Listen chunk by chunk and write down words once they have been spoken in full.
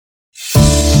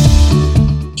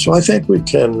So I think we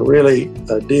can really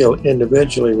deal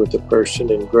individually with the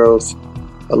person in growth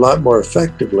a lot more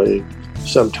effectively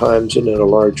sometimes than in a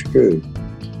large group.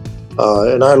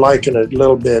 And I liken it a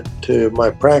little bit to my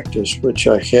practice, which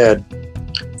I had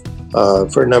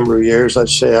for a number of years. I'd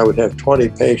say I would have 20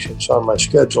 patients on my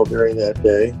schedule during that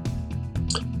day.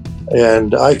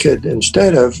 And I could,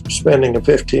 instead of spending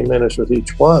 15 minutes with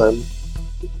each one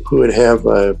who would have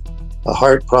a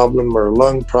heart problem or a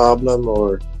lung problem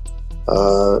or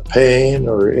pain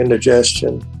or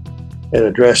indigestion and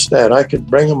address that, I could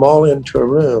bring them all into a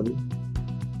room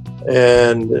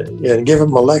and give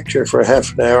them a lecture for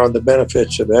half an hour on the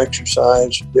benefits of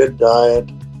exercise, good diet,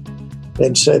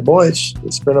 and say, boy,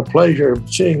 it's been a pleasure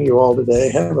seeing you all today.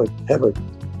 Have a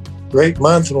great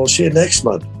month, and we'll see you next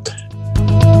month.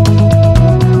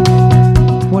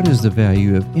 What is the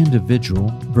value of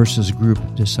individual versus group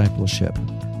discipleship?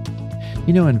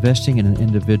 You know, investing in an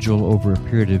individual over a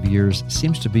period of years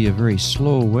seems to be a very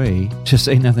slow way, to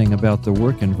say nothing about the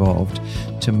work involved,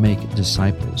 to make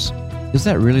disciples. Is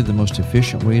that really the most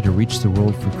efficient way to reach the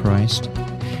world for Christ?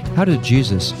 How did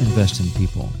Jesus invest in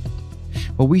people?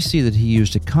 Well, we see that he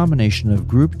used a combination of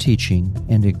group teaching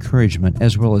and encouragement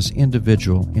as well as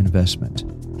individual investment.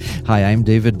 Hi, I'm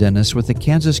David Dennis with the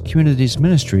Kansas Communities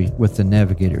Ministry with the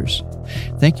Navigators.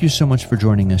 Thank you so much for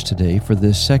joining us today for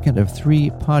this second of 3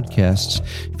 podcasts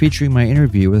featuring my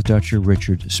interview with Dr.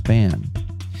 Richard Spann.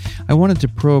 I wanted to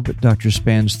probe Dr.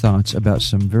 Spann's thoughts about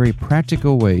some very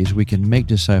practical ways we can make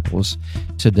disciples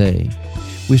today.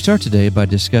 We start today by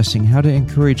discussing how to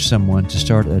encourage someone to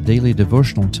start a daily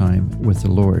devotional time with the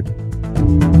Lord.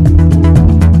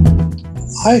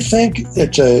 I think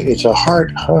it's a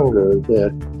heart hunger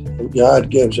that God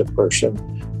gives a person,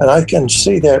 and I can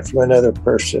see that from another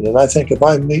person. And I think if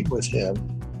I meet with him,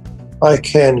 I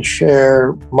can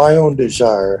share my own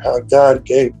desire, how God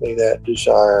gave me that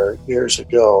desire years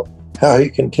ago, how he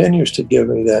continues to give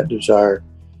me that desire,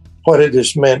 what it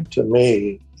has meant to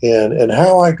me, and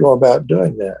how I go about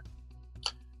doing that.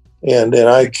 And then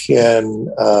I can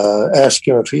ask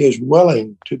him if he is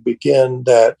willing to begin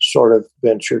that sort of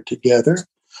venture together.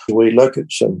 We look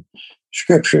at some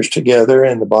scriptures together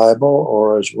in the Bible,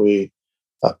 or as we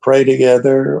pray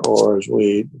together, or as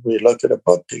we look at a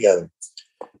book together.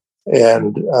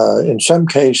 And in some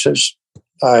cases,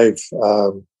 I've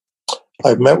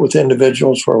met with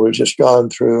individuals where we've just gone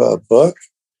through a book,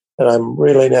 and I'm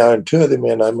really now in 2 of the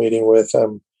men I'm meeting with,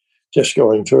 I'm just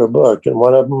going through a book. And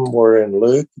one of them were in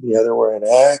Luke, the other were in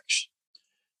Acts.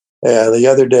 And the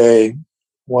other day,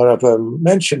 one of them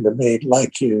mentioned to me,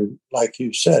 like you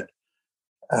said,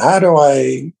 how do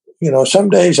I, some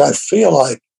days I feel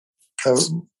like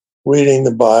reading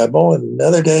the Bible, and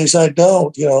other days I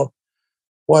don't.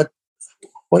 What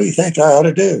do you think I ought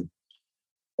to do?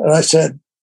 And I said,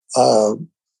 and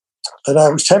I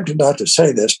was tempted not to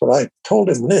say this, but I told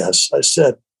him this. I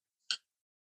said,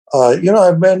 I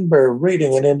remember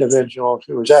reading an individual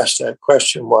who was asked that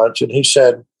question once, and he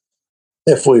said,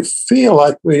 if we feel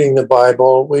like reading the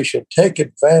Bible, we should take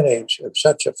advantage of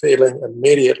such a feeling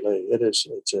immediately.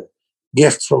 It's a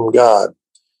gift from God.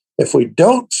 If we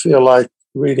don't feel like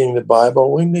reading the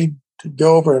Bible, we need to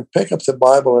go over and pick up the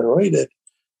Bible and read it,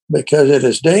 because it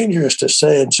is dangerous to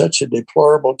say in such a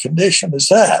deplorable condition as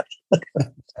that.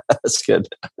 That's good.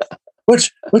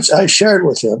 which I shared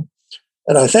with him.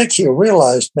 And I think he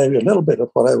realized maybe a little bit of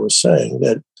what I was saying,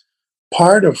 that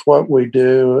part of what we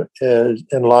do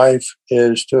in life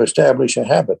is to establish a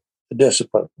habit, a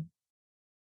discipline.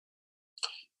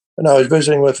 And I was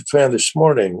visiting with a friend this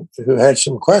morning who had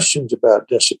some questions about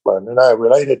discipline, and I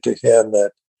related to him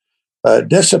that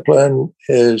discipline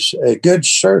is a good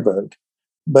servant,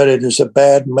 but it is a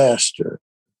bad master.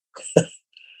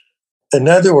 In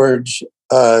other words,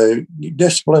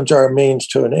 disciplines are a means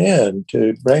to an end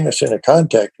to bring us into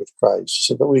contact with Christ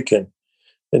so that we can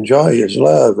enjoy his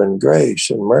love and grace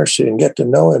and mercy and get to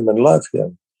know him and love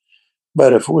him.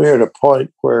 But if we're at a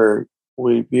point where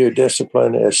we view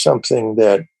discipline as something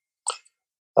that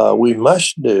we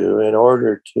must do in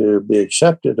order to be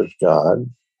accepted of God,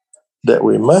 that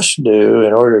we must do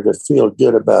in order to feel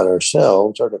good about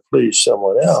ourselves or to please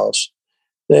someone else,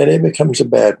 then it becomes a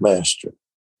bad master.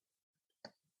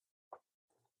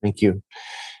 Thank you.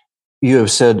 You have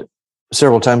said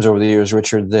several times over the years,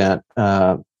 Richard, that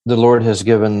the Lord has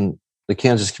given the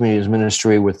Kansas Communities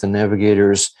Ministry with the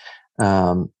Navigators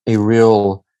a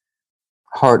real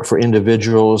heart for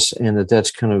individuals, and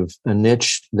that's kind of a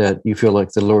niche that you feel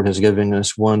like the Lord has given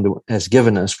us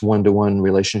one-to-one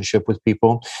relationship with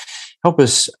people. Help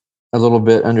us a little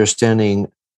bit understanding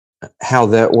how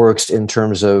that works in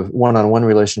terms of one-on-one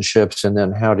relationships, and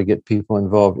then how to get people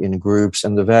involved in groups,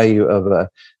 and the value of a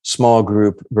small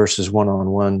group versus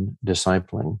one-on-one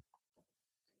discipling.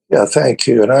 Yeah, thank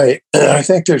you. And I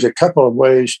think there's a couple of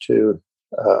ways to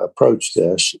approach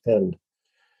this. And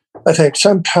I think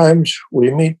sometimes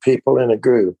we meet people in a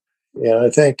group. And I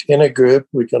think in a group,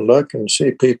 we can look and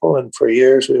see people. And for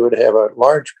years, we would have a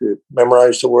large group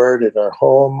memorize the word in our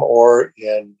home or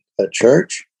in a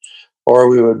church, or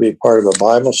we would be part of a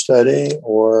Bible study,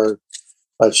 or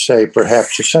let's say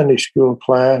perhaps a Sunday school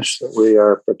class that we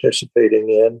are participating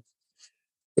in.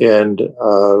 And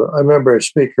I remember a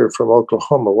speaker from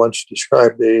Oklahoma once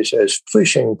described these as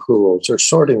fishing pools or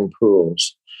sorting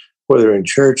pools, whether in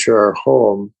church or our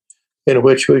home, in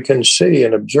which we can see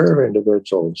and observe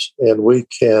individuals, and we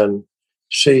can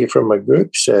see from a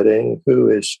group setting who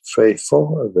is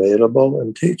faithful, available,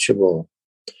 and teachable.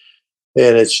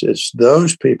 And it's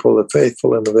those people, the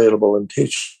faithful and available and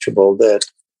teachable, that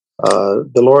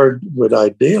the Lord would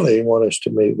ideally want us to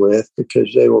meet with,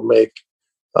 because they will make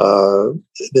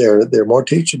they're more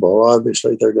teachable.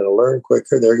 Obviously, they're going to learn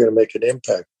quicker. They're going to make an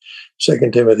impact. 2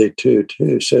 Timothy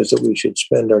 2:2 says that we should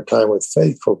spend our time with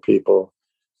faithful people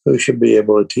who should be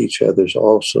able to teach others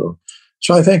also.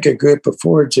 So I think a group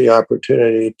affords the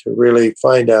opportunity to really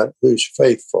find out who's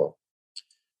faithful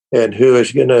and who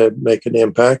is going to make an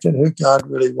impact and who God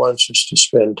really wants us to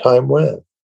spend time with.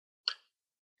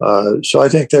 So I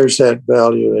think there's that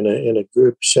value in a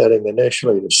group setting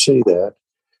initially to see that.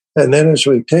 And then as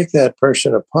we take that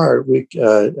person apart,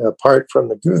 apart from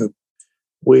the group,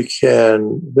 we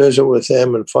can visit with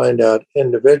them and find out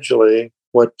individually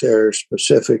what their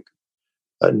specific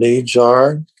needs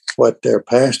are, what their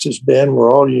past has been.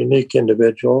 We're all unique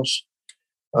individuals.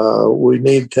 We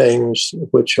need things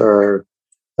which are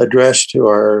addressed to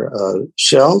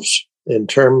ourselves in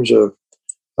terms of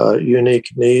unique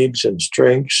needs and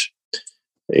strengths.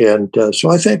 And so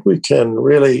I think we can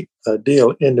really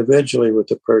deal individually with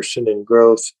the person in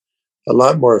growth a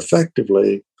lot more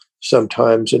effectively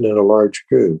sometimes than in a large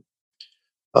group.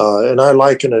 And I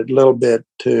liken it a little bit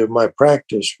to my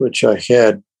practice, which I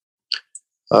had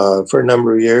for a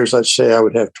number of years. Let's say I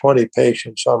would have 20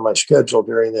 patients on my schedule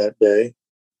during that day.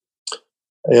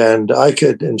 And I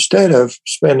could, instead of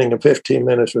spending 15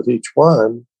 minutes with each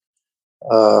one,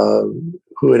 who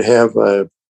would have a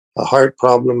heart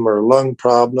problem or a lung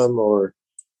problem or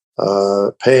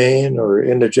pain or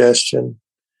indigestion,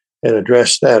 and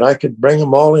address that, I could bring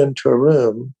them all into a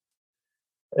room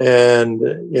and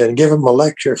give them a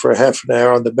lecture for half an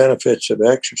hour on the benefits of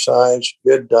exercise,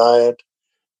 good diet,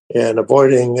 and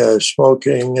avoiding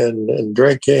smoking and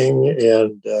drinking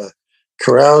and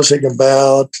carousing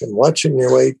about and watching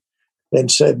your weight,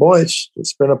 and say, boy,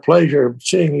 it's been a pleasure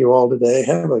seeing you all today.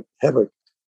 Have a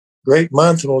great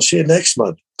month, and we'll see you next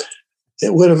month.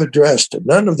 It would have addressed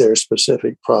none of their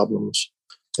specific problems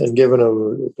and given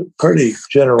them pretty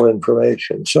general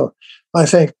information. So I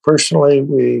think personally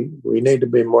we need to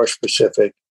be more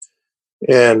specific,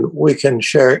 and we can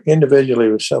share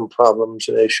individually with some problems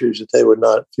and issues that they would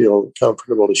not feel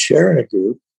comfortable to share in a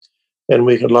group. And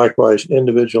we can likewise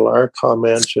individual our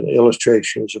comments and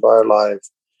illustrations of our life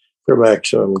for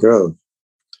maximum growth.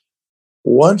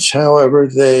 Once, however,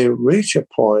 they reach a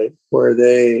point where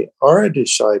they are a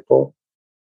disciple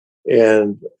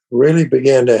and really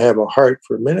begin to have a heart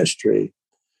for ministry,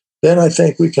 then I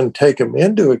think we can take them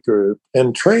into a group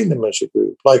and train them as a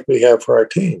group, like we have for our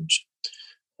teams,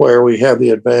 where we have the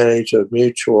advantage of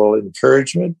mutual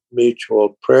encouragement,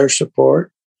 mutual prayer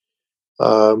support,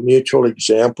 mutual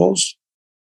examples,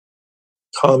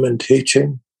 common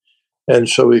teaching. And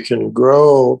so we can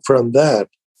grow from that.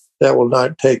 That will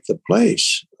not take the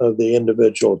place of the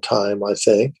individual time, I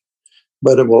think,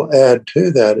 but it will add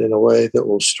to that in a way that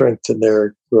will strengthen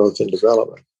their growth and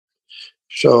development.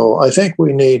 So I think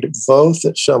we need both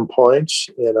at some points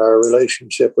in our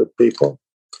relationship with people.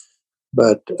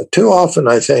 But too often,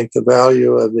 I think the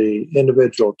value of the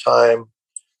individual time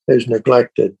is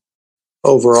neglected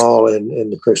overall in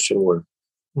the Christian work.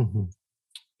 Mm-hmm.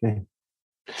 Okay.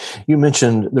 You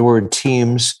mentioned the word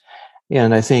teams,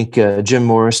 and I think Jim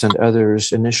Morris and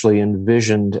others initially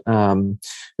envisioned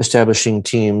establishing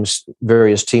teams,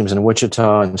 various teams in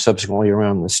Wichita and subsequently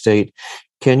around the state.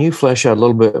 Can you flesh out a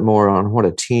little bit more on what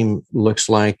a team looks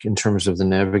like in terms of the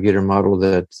Navigator model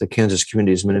that the Kansas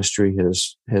Communities Ministry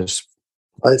has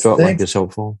felt like is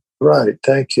helpful? Right,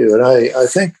 thank you. And I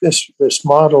think this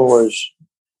model was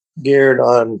geared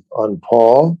on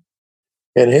Paul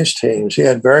and his teams. He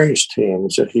had various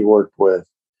teams that he worked with.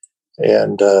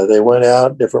 And they went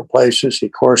out different places. He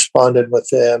corresponded with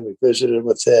them. He visited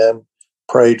with them,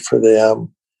 prayed for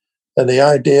them. And the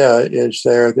idea is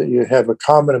there that you have a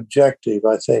common objective,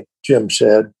 I think Jim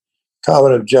said,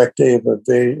 common objective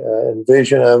and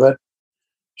vision of it,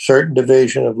 certain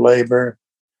division of labor,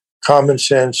 common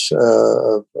sense,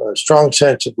 a strong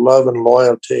sense of love and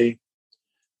loyalty,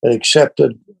 an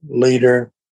accepted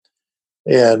leader.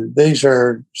 And these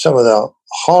are some of the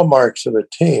hallmarks of a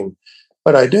team.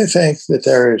 But I do think that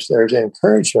there's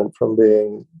encouragement from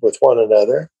being with one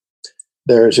another.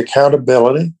 There's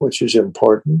accountability, which is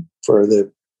important for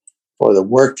the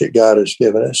work that God has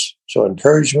given us. So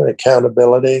encouragement,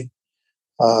 accountability,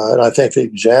 and I think the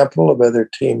example of other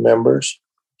team members.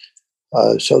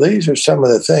 So these are some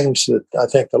of the things that I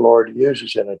think the Lord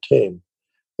uses in a team.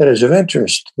 It is of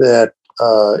interest that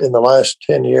in the last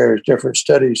 10 years, different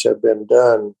studies have been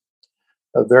done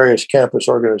of various campus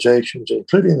organizations,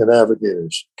 including the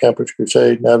Navigators, Campus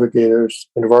Crusade, Navigators,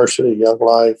 University, Young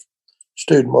Life,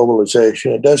 Student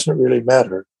Mobilization. It doesn't really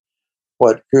matter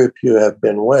what group you have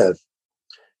been with.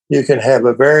 You can have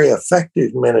a very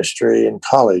effective ministry in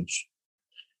college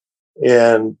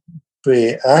and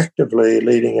be actively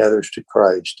leading others to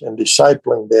Christ and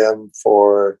discipling them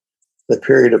for the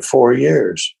period of 4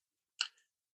 years.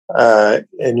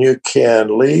 And you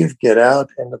can leave, get out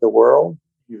into the world.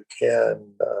 You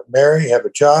can marry, have a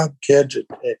job, kids.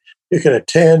 You can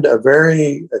attend a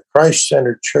very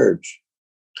Christ-centered church.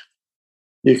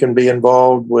 You can be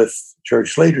involved with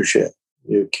church leadership.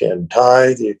 You can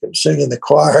tithe. You can sing in the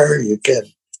choir. You can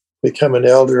become an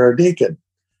elder or deacon.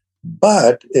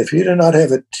 But if you do not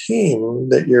have a team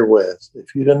that you're with,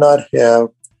 if you do not have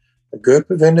a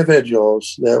group of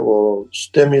individuals that will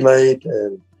stimulate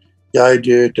and guide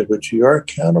you, to which you are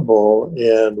accountable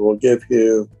and will give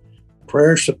you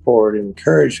prayer support,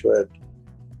 encouragement,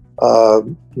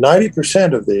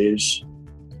 90% of these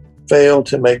fail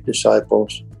to make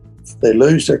disciples. They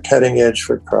lose their cutting edge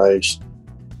for Christ.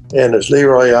 And as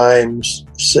Leroy Imes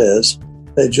says,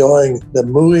 they join the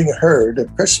mooing herd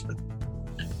of Christendom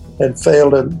and fail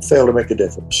to make a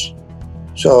difference.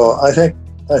 So I think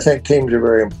teams are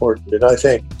very important. And I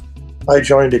think I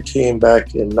joined a team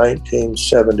back in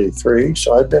 1973.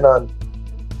 So I've been on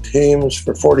teams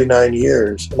for 49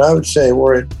 years. And I would say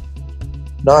were it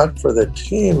not for the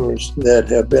teams that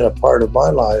have been a part of my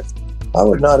life, I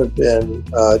would not have been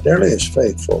nearly as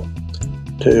faithful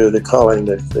to the calling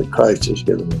that Christ has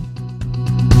given me.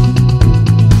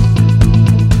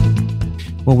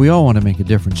 Well, we all want to make a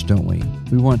difference, don't we?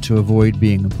 We want to avoid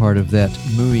being a part of that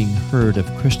mooing herd of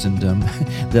Christendom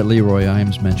that Leroy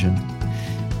Imes mentioned.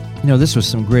 You know, this was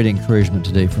some great encouragement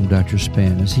today from Dr.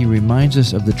 Spann as he reminds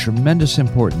us of the tremendous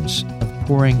importance of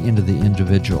pouring into the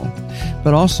individual,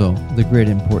 but also the great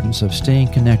importance of staying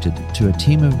connected to a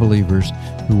team of believers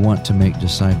who want to make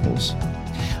disciples.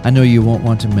 I know you won't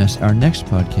want to miss our next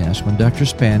podcast when Dr.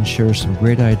 Spann shares some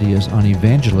great ideas on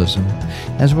evangelism,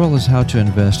 as well as how to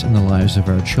invest in the lives of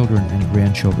our children and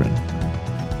grandchildren,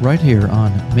 right here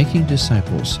on Making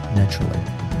Disciples Naturally.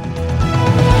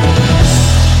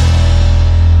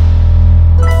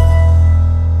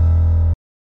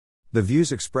 The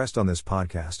views expressed on this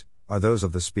podcast are those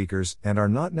of the speakers and are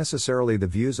not necessarily the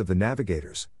views of the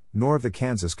Navigators, nor of the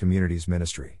Kansas Communities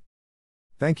Ministry.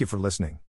 Thank you for listening.